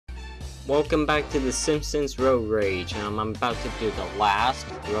Welcome back to the Simpsons Road Rage. I'm about to do the last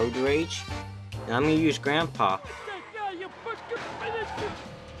Road Rage, and I'm gonna use Grandpa.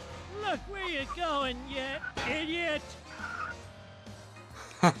 Look where you're going, you idiot!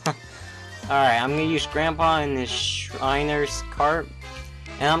 Alright, I'm gonna use Grandpa in this Shriner's cart,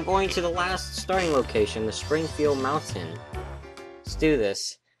 and I'm going to the last starting location, the Springfield Mountain. Let's do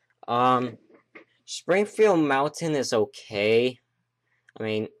this. Springfield Mountain is okay. I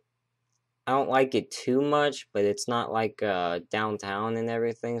mean, I don't like it too much, but it's not like downtown and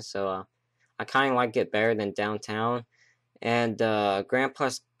everything, so I kind of like it better than downtown. And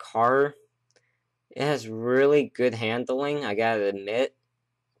Grandpa's car, it has really good handling, I gotta admit.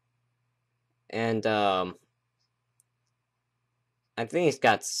 And I think it's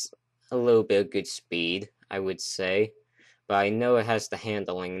got a little bit of good speed, I would say. But I know it has the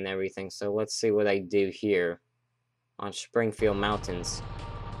handling and everything, so let's see what I do here on Springfield Mountains.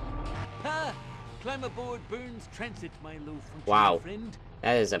 Ha! Climb aboard Burns Transit, my low Wow, friend.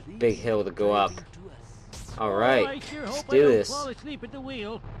 that is a big hill to go up. Alright, I sure let's hope do I don't this. fall asleep at the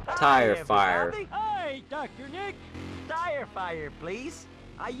wheel. Tire fire. Hi, Dr. Nick. Tire fire, please.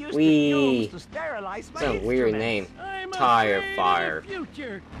 I used Wee. the fumes to sterilize my That's a weird name. I'm Tire afraid of fire. the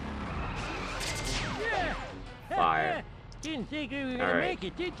future. Yeah. Fire. Didn't think we were gonna Alright. make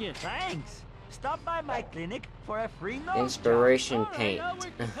it, did you? Thanks. Stop by my clinic for a free nose Inspiration All right, paint. I'll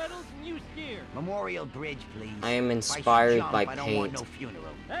work the pedals and you steer. job. Memorial Bridge, please. I am If inspired jump, by I don't want paint. no funeral.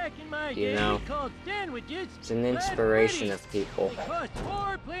 Back in my You day, know, we called sandwiches. It's an Red inspiration Freddy. of people. They cost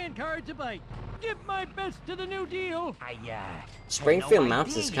 4 playing cards a bite. Give my best to the new deal. Springfield no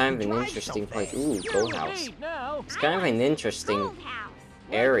Mountains idea is you kind of could an drive interesting so place. fast. Ooh, You're gold the house. babe now. It's kind of an interesting What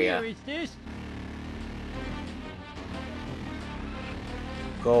area. year is this?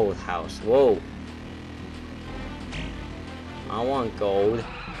 Gold house. Whoa. I want gold.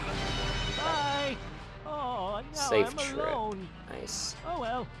 Bye. Oh, now Safe I'm trip. alone. Nice. Oh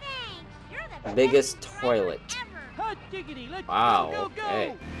well. Biggest toilet. Hot diggity. Let's Wow, go, go, okay.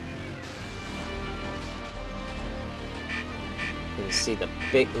 go. You can see the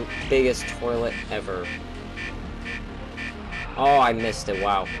biggest toilet ever. Oh, I missed it.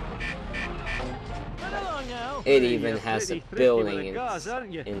 Wow. Run along now. It even has a building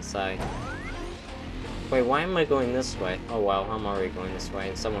inside. Wait, why am I going this way? Oh wow, I'm already going this way,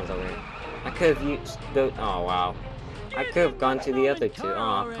 and someone's over here. I could have used the. Oh wow. I could have gone to the other two. Oh,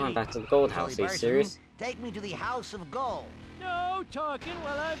 I'm going back to the gold house. Are you serious? Take me to the House of Gold. No talking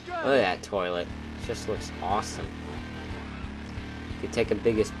while I'm driving. Look at that toilet. It just looks awesome. You could take a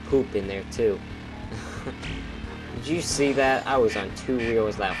biggest poop in there too. Did you see that? I was on 2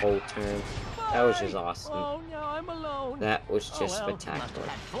 wheels that whole turn. That was just awesome. Oh, now I'm alone. That was just Oh, well. Must spectacular.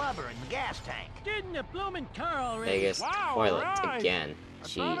 have had flubber in the gas tank. Get in the blooming car already. Biggest Wow, toilet right. again. I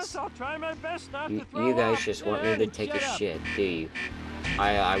promise Jeez. I'll try my best not to You throw guys up. just want me to Then take a shut up. shit, do you?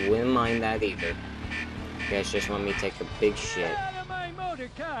 I wouldn't mind that either. You guys just want me to take a big shit. Get out of my motor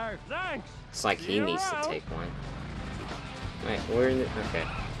car. Thanks. It's like he You're needs to out. take one. Right, where is it? Okay.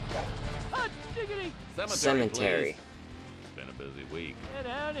 Hot diggity. Cemetery. It's been a busy week. Get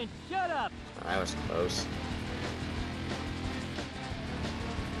out and shut up. Oh, that was close.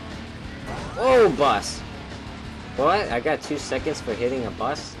 Oh, bus! What? I got 2 seconds for hitting a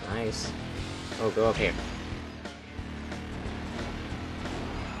bus? Nice. Oh, go up here.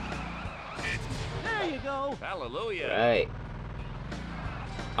 There you go. Hallelujah. Right.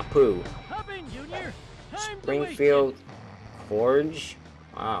 Apu. Hop in, Junior. Time Springfield Forge?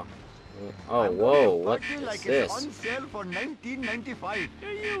 Wow. Oh, whoa, what is this? On sale for $19.95. Do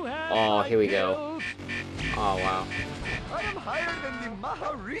you have Oh, my here we go. pills? Oh, wow. I am higher than the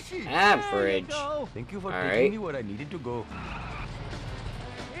Maharishi. Average. There you go. Thank you for Alright. taking me where I needed to go.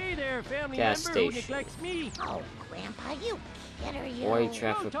 Hey there, family Gas member who station. neglects me. Oh, Grandpa, you kid are you? Boy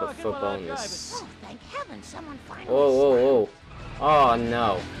traffic No with talking football while in I'm this. Oh, thank heaven someone finally Whoa, whoa, whoa. Oh,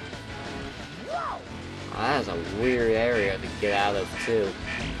 no. Whoa! Oh, that is a weird area to get out of, too.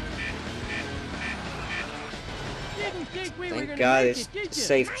 Didn't think we were Thank gonna God make it's it, did a you?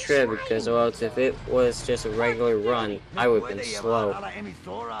 safe trip, because or else if it was just a regular run, I would have been slow.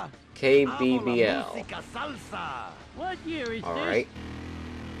 KBBL. What year is Alright.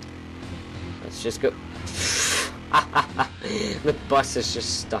 Let's just go. The bus is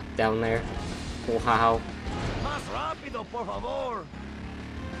just stuck down there. Wow.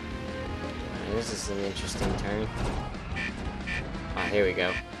 This is an interesting turn. Ah, here we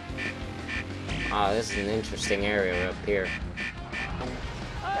go. Ah, this is an interesting area up here.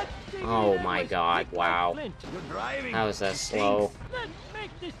 Hot Oh my god, wow. You're driving. How is that slow? Let's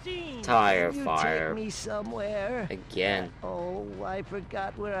make the scene. Tire You fire. take me somewhere. Again. Oh, I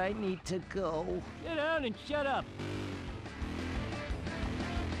forgot where I need to go. Get down and shut up.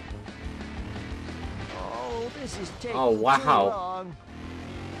 Oh, this is taking Oh, wow. too long.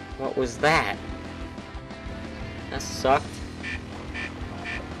 What was that? That sucked.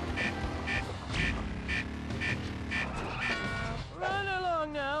 Run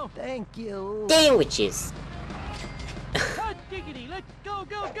along now. Thank you. Sandwiches! Hot diggity, let's go,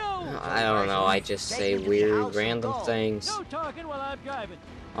 go, go. I don't know, I just say weird, random things. No talking while I'm driving.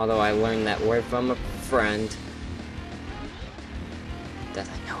 Although I learned that word from a friend that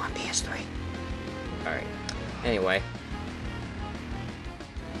I know on PS3. Alright. Anyway.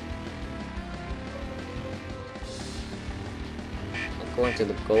 I'm going to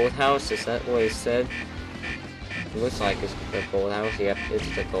the gold house, is that what it said? It looks like it's the gold house. Yep,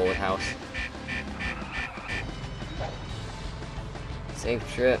 it's the gold house.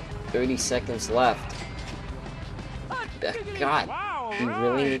 Safe trip. 30 seconds left. Hot diggity. God, Wow, you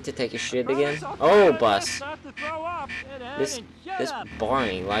really need to take a shit again? Promise I'll Oh, try bus. not to throw up. Get down This and shut this up.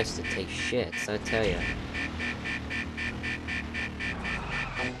 Barney likes to take shits, I tell ya.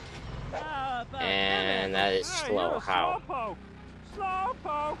 And that is slow. How?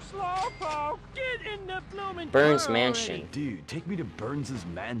 Slowpoke. Get in the bloomin' Burns car Mansion. already. Dude, take me to Burns's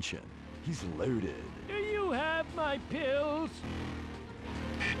mansion. He's loaded. Do you have my pills?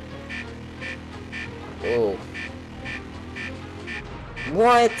 Oh.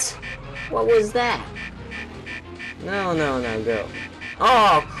 What? What was that? No, go.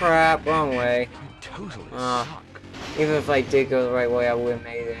 Oh crap, wrong way. You totally Ah. suck. Even if I did go the right way, I would have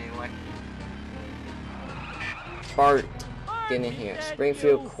made it anyway. Bart, get in here.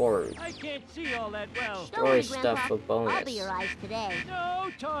 Springfield Court. I can't see all that well. Don't worry, Story stuff Grandpa. for bonus. I'll be your eyes today. No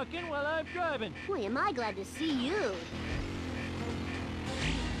talking while I'm driving. Boy, am I glad to see you.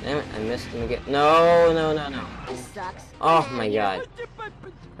 Damn it, I missed him again. No. This sucks. Oh my god.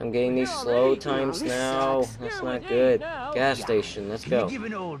 I'm getting these slow times now. That's not good. Gas station, let's Can you go. give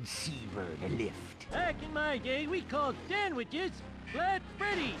an old seabird a lift? Back in my day, we called sandwiches Flat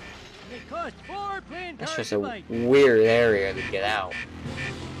Freddy. They cost 4 playing That's cards just a a bite. weird area to get out.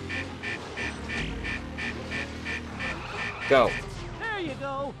 Go. There you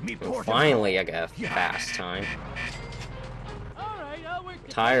go. Me Well, porta finally, I got a fast time. All right, I'll work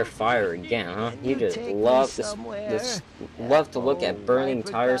the Tire tires fire for again, huh? Can You you just take me love this, somewhere? love to look Oh, at burning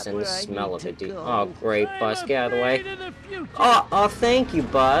I tires forgot and the where I smell need of to it, dude. go. Oh, great, I'm bus, get out of the way. afraid of the future. Oh, thank you,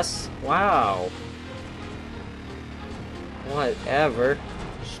 bus. Wow. Whatever.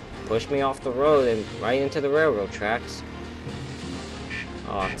 Just push me off the road and right into the railroad tracks.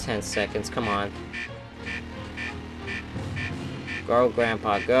 Oh, 10 seconds, come on. Go,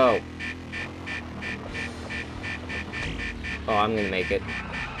 Grandpa, go. Oh, I'm gonna make it.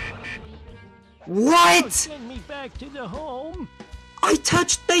 Oh, What? send me back to the home. I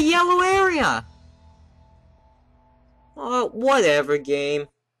touched the yellow area! Oh, whatever, game.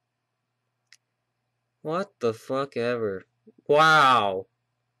 What the fuck ever. Wow.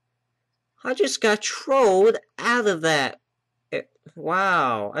 I just got trolled out of that.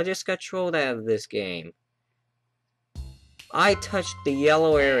 Wow, I just got trolled out of this game. I touched the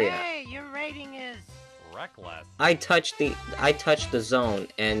yellow area. Hey, your rating is Reckless. I touched the zone,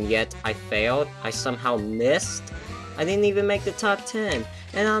 and yet I failed. I somehow missed. I didn't even make the top 10,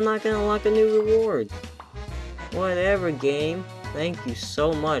 and I'm not gonna unlock a new reward. Whatever, game. Thank you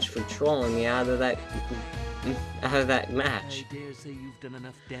so much for trolling me out of that match. I dare say you've done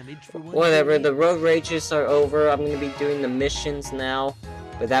enough damage for one Whatever, day. the road rages are over. I'm gonna be doing the missions now,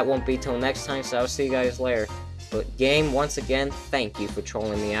 but that won't be till next time, so I'll see you guys later. But game, once again, thank you for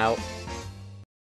trolling me out.